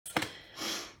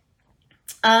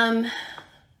Um,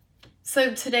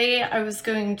 so today I was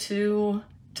going to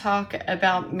talk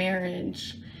about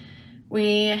marriage.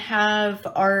 We have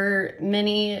our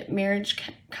mini marriage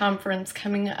conference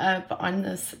coming up on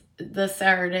this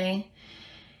Saturday,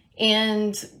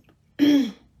 and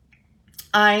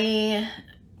I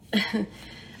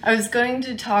I was going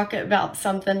to talk about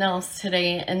something else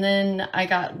today, and then I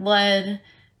got led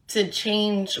to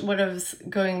change what I was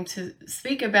going to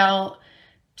speak about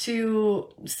to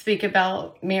speak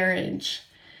about marriage.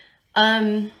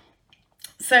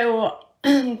 So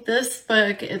this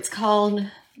book, it's called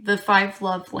The 5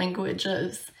 Love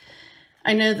Languages.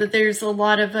 I know that there's a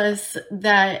lot of us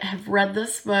that have read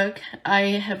this book. I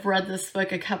have read this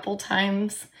book a couple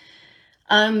times.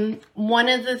 One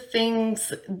of the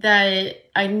things that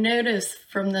I noticed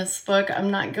from this book,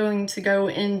 I'm not going to go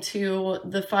into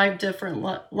the 5 different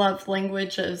love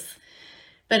languages,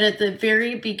 but at the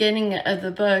very beginning of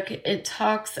the book, it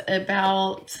talks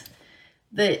about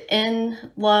the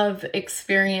in-love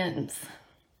experience.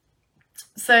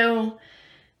 So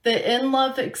the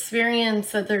in-love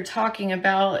experience that they're talking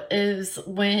about is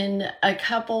when a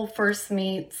couple first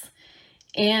meets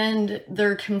and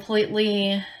they're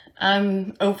completely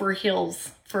over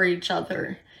heels for each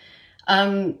other.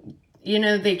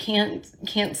 They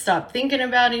can't stop thinking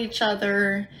about each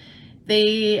other.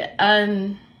 They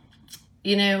are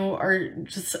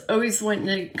just always wanting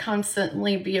to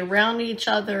constantly be around each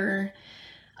other.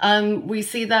 We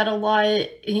see that a lot,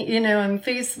 on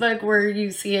Facebook, where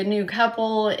you see a new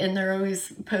couple and they're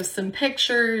always posting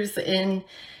pictures, and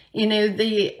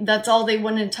that's all they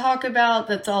want to talk about.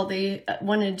 That's all they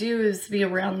want to do is be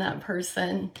around that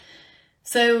person.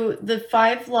 So the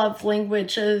 5 love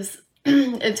languages,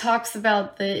 it talks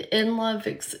about the in-love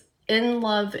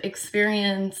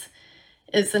experience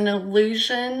is an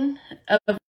illusion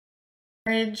of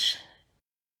marriage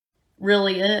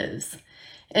really is.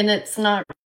 And it's not.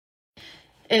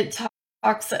 It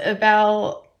talks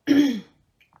about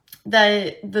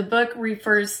that the book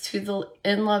refers to the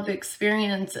in-love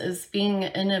experience as being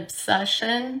an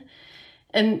obsession.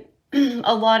 And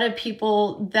a lot of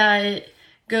people that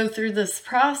go through this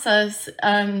process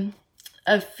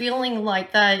of feeling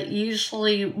like that,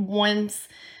 usually once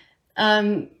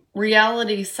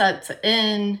reality sets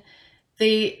in,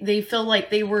 they feel like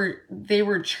they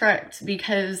were tricked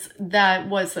because that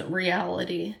wasn't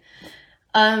reality.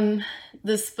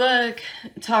 This book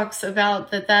talks about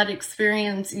that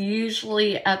experience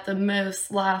usually at the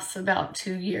most lasts about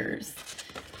 2 years.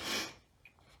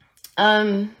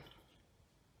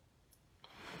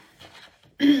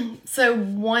 So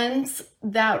once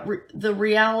the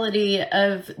reality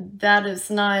of that is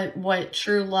not what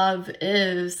true love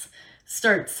is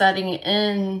starts setting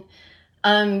in,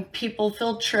 people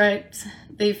feel tricked.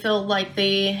 They feel like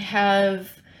they have,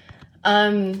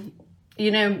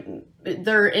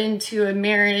 they're into a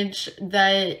marriage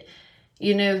that,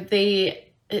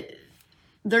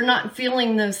 they're not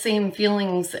feeling those same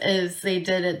feelings as they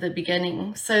did at the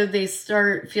beginning. So they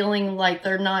start feeling like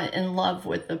they're not in love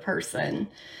with the person.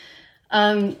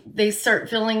 They start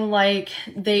feeling like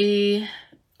they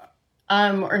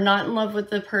are not in love with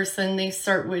the person. They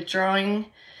start withdrawing.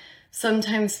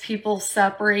 Sometimes people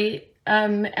separate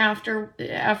after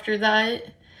that.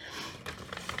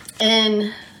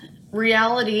 And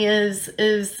reality is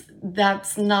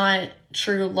that's not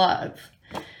true love.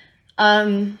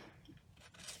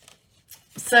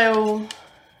 So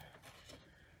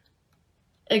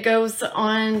it goes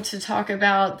on to talk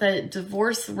about that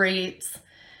divorce rates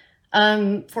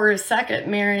for a second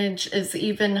marriage is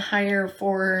even higher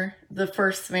for the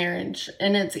first marriage,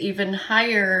 and it's even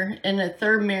higher in a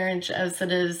third marriage as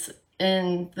it is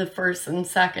in the first and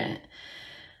second.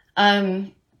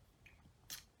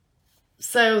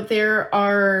 So there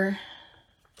are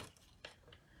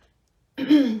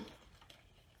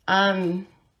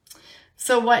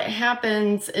so what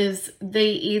happens is they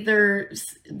either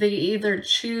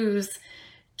choose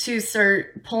to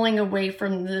start pulling away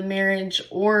from the marriage,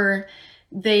 or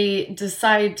they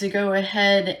decide to go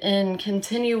ahead and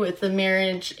continue with the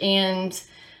marriage and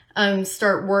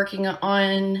start working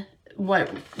on what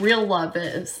real love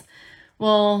is.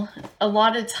 Well, a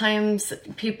lot of times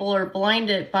people are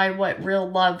blinded by what real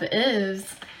love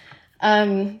is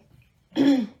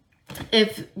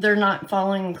if they're not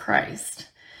following Christ.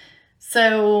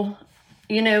 So,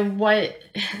 what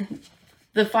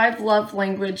the 5 love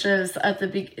languages at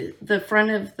the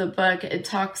front of the book, it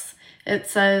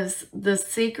says the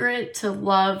secret to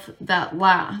love that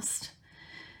lasts.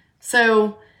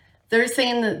 So they're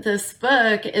saying that this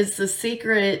book is the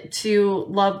secret to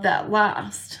love that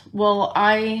lasts. Well,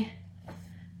 I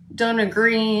don't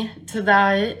agree to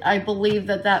that. I believe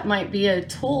that that might be a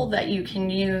tool that you can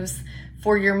use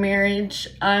for your marriage.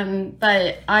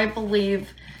 But I believe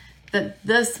that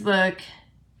this book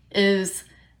is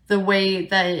the way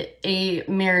that a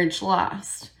marriage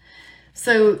lasts.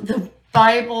 So the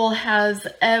Bible has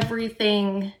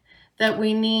everything that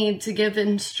we need to give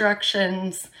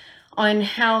instructions on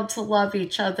how to love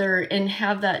each other and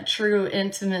have that true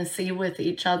intimacy with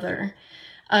each other.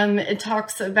 It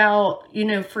talks about,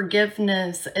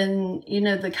 forgiveness and,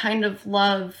 the kind of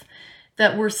love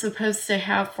that we're supposed to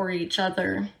have for each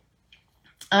other.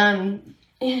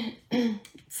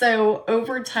 So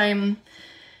over time,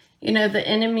 the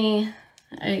enemy,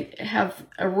 I have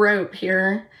a rope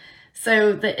here.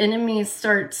 So the enemy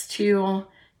starts to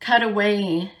cut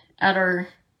away at our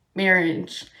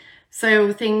marriage.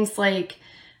 So things like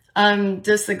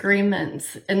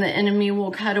disagreements, and the enemy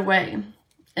will cut away.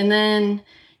 And then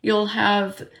you'll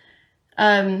have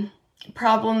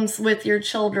problems with your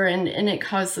children, and it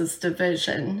causes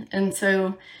division. And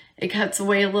so it cuts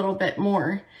away a little bit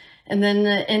more. And then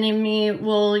the enemy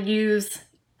will use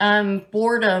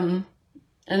boredom,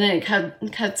 and it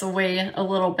cuts away a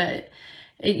little bit.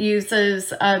 It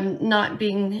uses not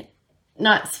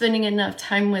spending enough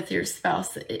time with your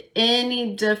spouse.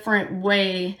 Any different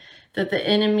way that the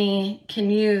enemy can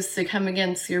use to come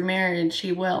against your marriage,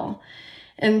 he will.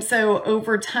 And so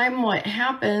over time, what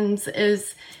happens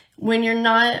is when you're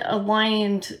not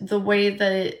aligned the way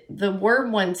that the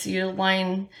Word wants you to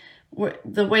align,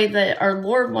 the way that our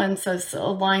Lord wants us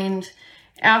aligned,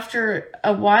 after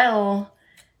a while,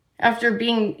 after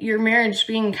your marriage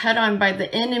being cut on by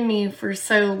the enemy for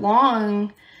so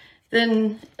long,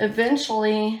 then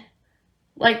eventually,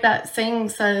 like that saying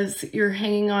says, you're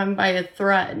hanging on by a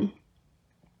thread.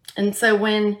 And so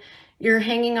when you're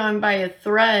hanging on by a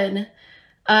thread,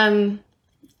 a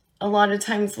lot of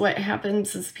times what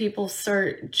happens is people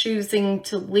start choosing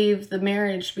to leave the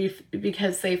marriage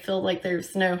because they feel like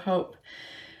there's no hope.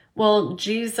 Well,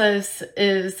 Jesus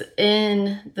is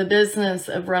in the business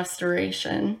of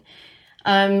restoration.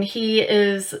 He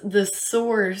is the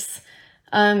source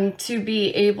to be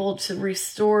able to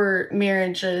restore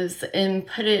marriages and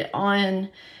put it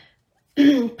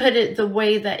the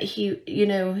way that he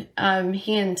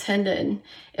intended,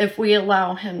 if we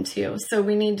allow him to. So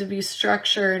we need to be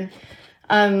structured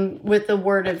with the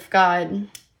Word of God.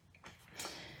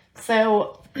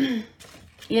 So,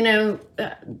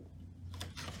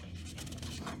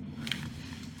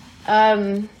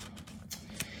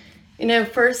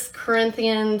 First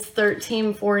Corinthians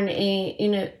 13, 4 and 8,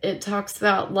 it talks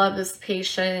about love is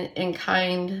patient and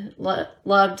kind.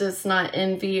 Love does not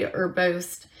envy or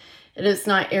boast. It is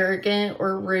not arrogant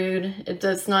or rude. It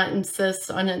does not insist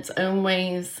on its own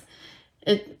ways.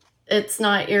 It's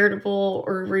not irritable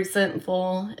or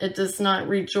resentful. It does not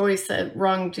rejoice at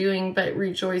wrongdoing, but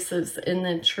rejoices in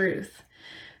the truth.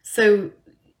 So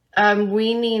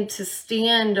we need to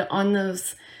stand on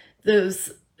those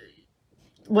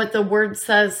what the Word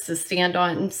says to stand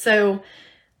on. So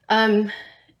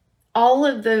all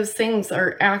of those things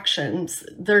are actions.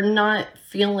 They're not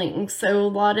feelings. So a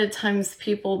lot of times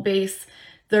people base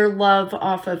their love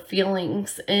off of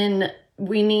feelings, and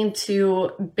we need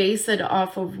to base it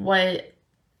off of what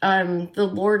the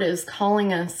Lord is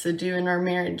calling us to do in our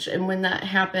marriage. And when that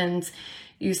happens,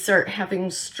 you start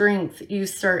having strength. You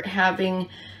start having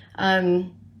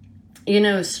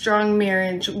strong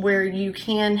marriage where you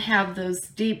can have those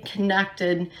deep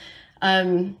connected,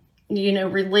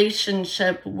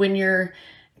 relationship when you're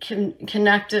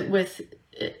connected with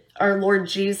our Lord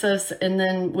Jesus and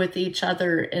then with each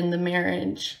other in the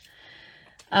marriage.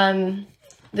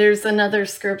 There's another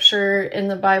scripture in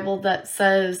the Bible that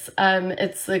says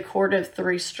it's the cord of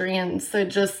three strands. So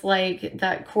just like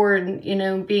that cord,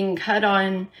 being cut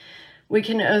on, we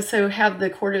can also have the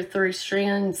cord of three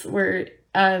strands where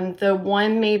the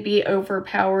one may be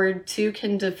overpowered, two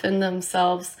can defend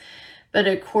themselves, but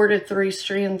a cord of three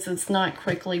strands is not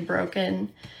quickly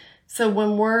broken. So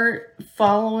when we're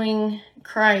following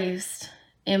Christ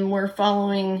and we're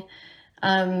following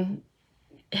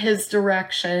his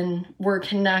direction, we're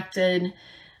connected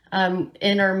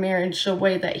in our marriage the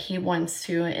way that he wants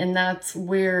to. And that's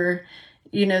where,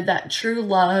 that true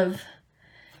love,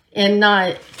 and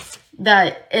not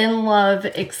that in love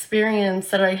experience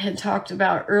that I had talked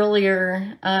about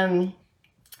earlier,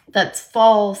 that's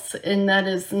false and that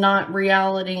is not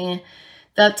reality.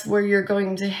 That's where you're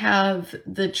going to have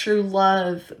the true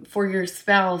love for your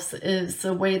spouse, is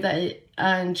the way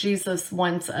that Jesus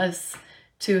wants us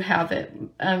to have it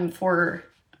for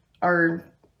our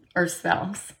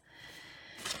spouse.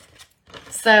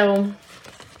 So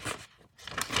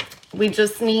we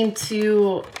just need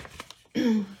to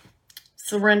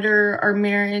surrender our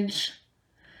marriage,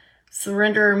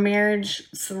 surrender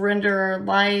our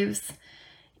lives,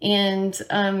 and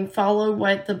follow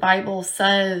what the Bible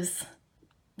says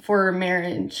for a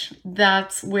marriage.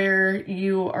 That's where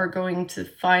you are going to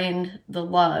find the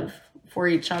love for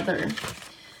each other.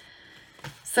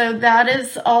 So that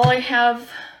is all I have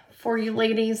for you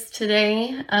ladies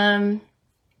today.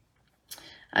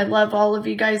 I love all of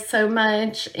you guys so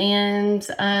much, and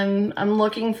I'm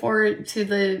looking forward to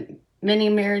the mini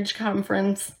marriage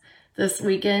conference this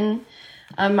weekend.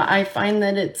 I find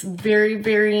that it's very,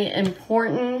 very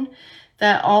important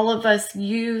that all of us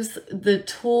use the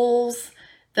tools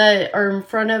that are in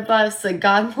front of us, the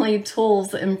godly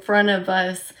tools in front of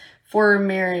us for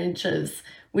marriages.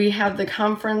 We have the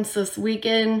conference this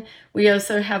weekend. We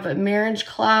also have a marriage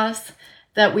class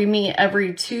that we meet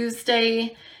every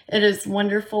Tuesday. It is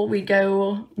wonderful. We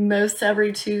go most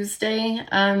every Tuesday,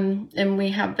 and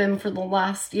we have been for the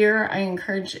last year. I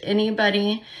encourage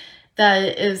anybody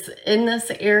that is in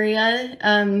this area,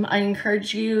 I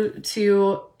encourage you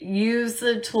to use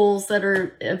the tools that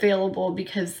are available,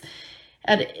 because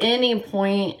at any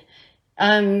point,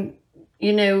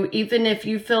 you know, even if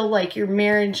you feel like your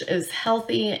marriage is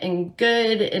healthy and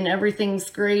good and everything's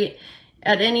great,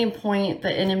 at any point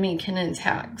the enemy can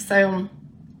attack. So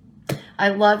I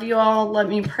love you all. Let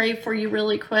me pray for you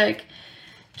really quick.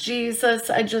 Jesus,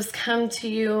 I just come to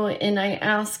you and I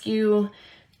ask you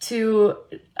to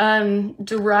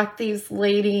direct these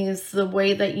ladies the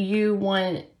way that you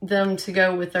want them to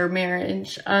go with their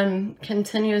marriage.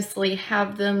 Continuously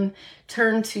have them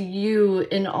turn to you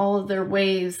in all of their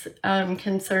ways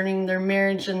concerning their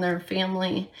marriage and their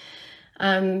family.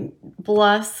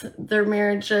 Bless their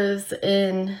marriages,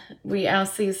 and we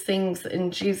ask these things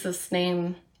in Jesus'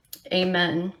 name.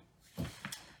 Amen.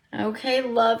 Okay,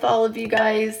 love all of you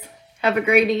guys. Have a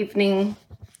great evening.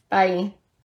 Bye.